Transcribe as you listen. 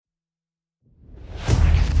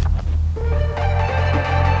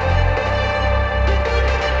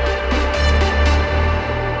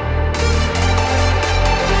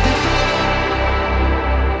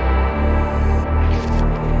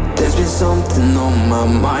something on my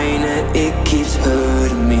mind and it keeps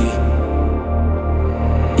hurting me.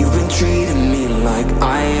 You've been treating me like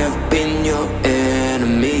I have been your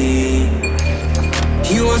enemy.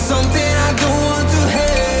 You are something I don't want to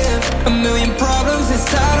have. A million problems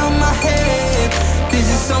inside of my head. This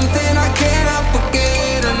is something I cannot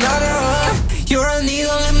forget. Another one. You're a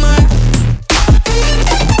needle in my.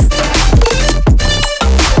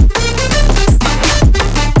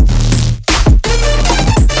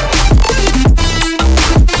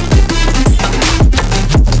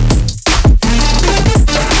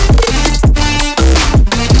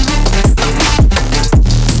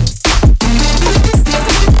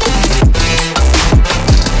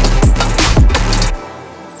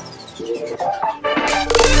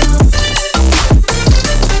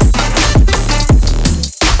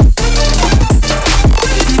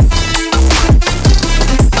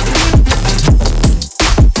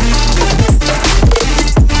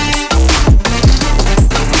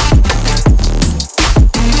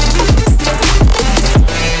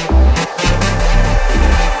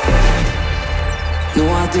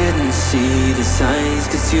 Didn't see the signs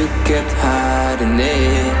cause you kept hiding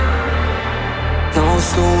it. Now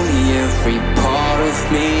slowly every part of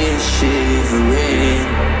me is shivering.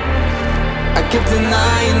 I kept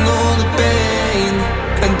denying all the pain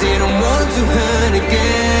and didn't want to hurt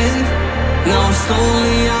again. Now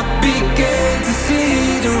slowly I began to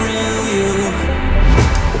see the real you.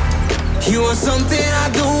 You are something I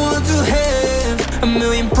don't want to have. A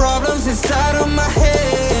million problems inside of my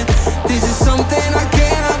head. This is something I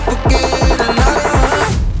cannot forget. Another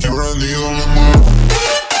one. You're a needle in my.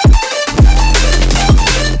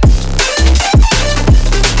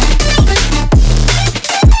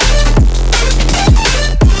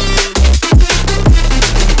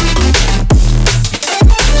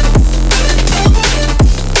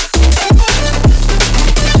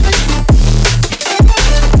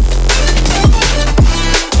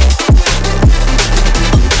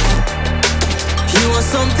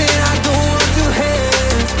 Something I don't want to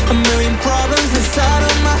have. A million problems inside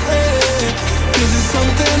of my head. This is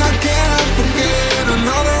something I can't